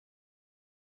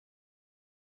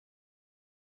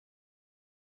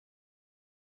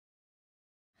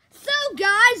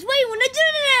guys, what do you want to do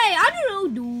today? I don't know,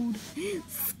 dude.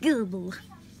 Scooble.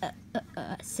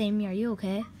 Sammy, are you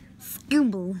okay?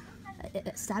 Scooble.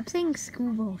 Stop saying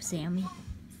Scooble, Sammy.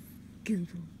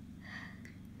 Scooble.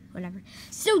 Whatever.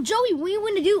 So, Joey, what do you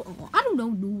want to do? Oh, I don't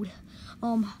know, dude.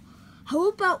 How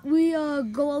about we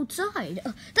go outside?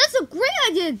 That's a great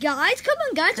idea, guys. Come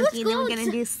on, guys, let's go. Then we're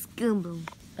gonna do Scooble.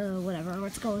 Whatever.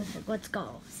 Let's go,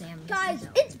 Sammy. Guys,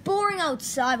 it's boring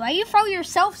outside. Why you throw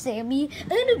yourself, Sammy? I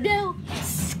don't know.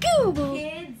 Scooble.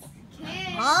 Kids.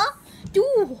 Huh?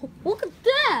 Dude, look at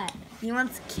that. You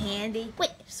want some candy?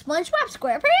 Wait, SpongeBob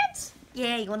SquarePants?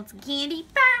 Yeah, you want some candy?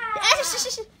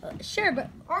 Sure, but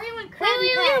Or you want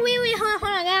wait, hold on.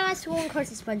 I gotta ask you one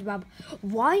question, SpongeBob.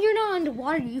 Why you're not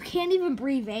underwater? You can't even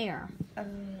breathe air.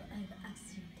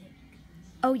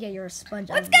 Oh yeah, you're a sponge.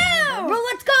 Let's go! Bro,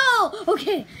 let's go!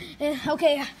 Okay,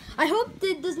 okay. I hope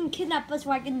it doesn't kidnap us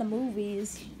like in the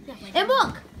movies. And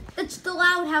look, it's the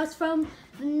Loud House from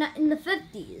in the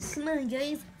 50s. Come on,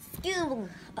 guys. Scooble.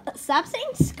 Stop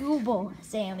saying Scooble,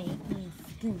 Sammy.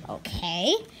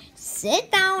 Okay,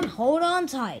 sit down, hold on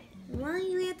tight. Why do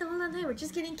you have to hold on tight? We're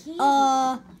just getting candy.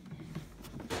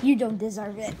 You don't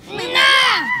deserve it.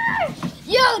 Nah!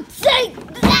 You take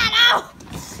that out!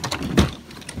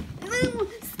 Scooble!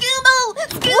 Scooble!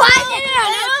 What?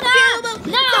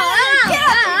 No!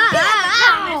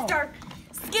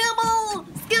 Scooble!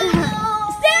 Scooble!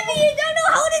 Sammy, you don't know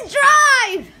how to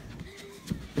drive!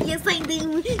 Yes, I do.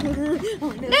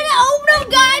 No,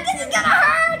 guys, this is gonna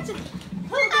hurt!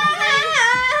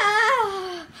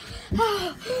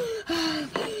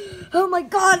 Oh my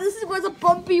god, this was a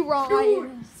bumpy ride.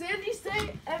 Dude, Sammy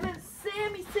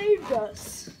saved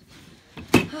us.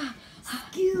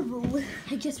 Scooble.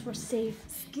 I guess we're safe.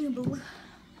 Scooble.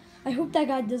 I hope that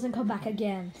guy doesn't come back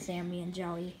again, Sammy and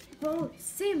Joey. Bro,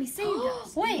 Sammy saved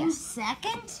us. Wait a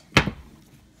second.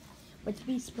 Let's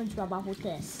be SpongeBob off with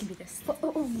this. Give me this.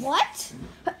 What?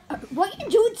 What are you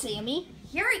doing, Sammy?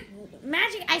 Here,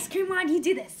 magic ice cream wand, you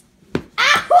do this.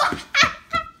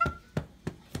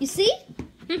 You see?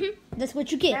 That's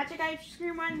what you get. Magic ice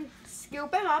cream wand,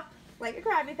 scoop him up like a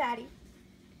Krabby Patty.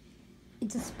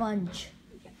 It's a sponge.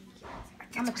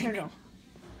 I'm a turtle.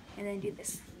 And then do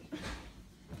this.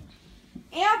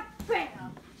 And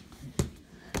bam!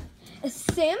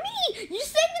 Sammy, you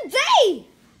saved the day!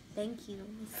 Thank you.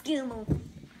 Scooble.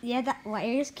 Yeah, that why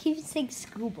you just keep saying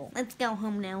Scooble. Let's go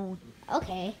home now.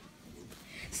 Okay.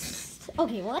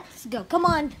 Okay, well, let's go. Come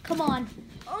on.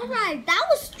 Alright, that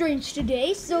was strange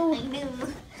today, so I know.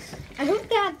 I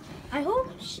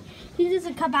hope he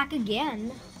doesn't come back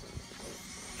again.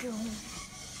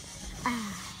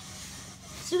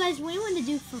 So guys, what do you want to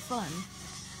do for fun?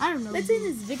 I don't know. Let's end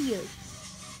this video.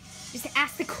 Just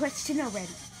ask the question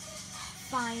already.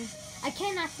 Fine. I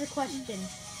can't ask the question.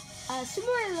 Super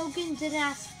Mario Logan didn't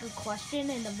ask a question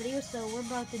in the video, so we're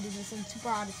about to do this in Super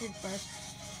Odyssey first.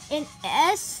 And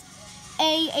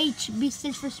SAHB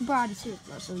stands for Super Odyssey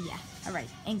first, so yeah. Alright,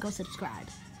 and go subscribe.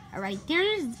 Alright,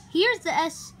 here's the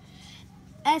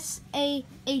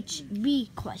SAHB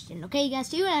question. Okay, guys,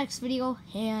 see you in the next video,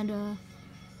 and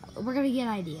we're gonna get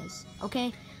ideas,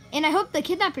 okay? And I hope the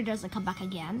kidnapper doesn't come back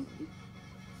again.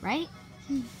 Right?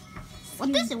 What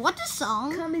is it? What's the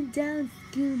song? Coming down,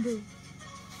 Scooble.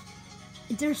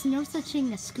 There's no such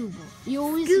thing as Scooble. You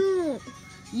always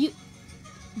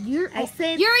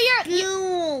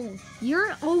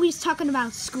you're always talking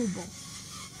about Scooble.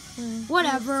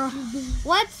 Whatever.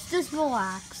 Let's just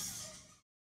relax.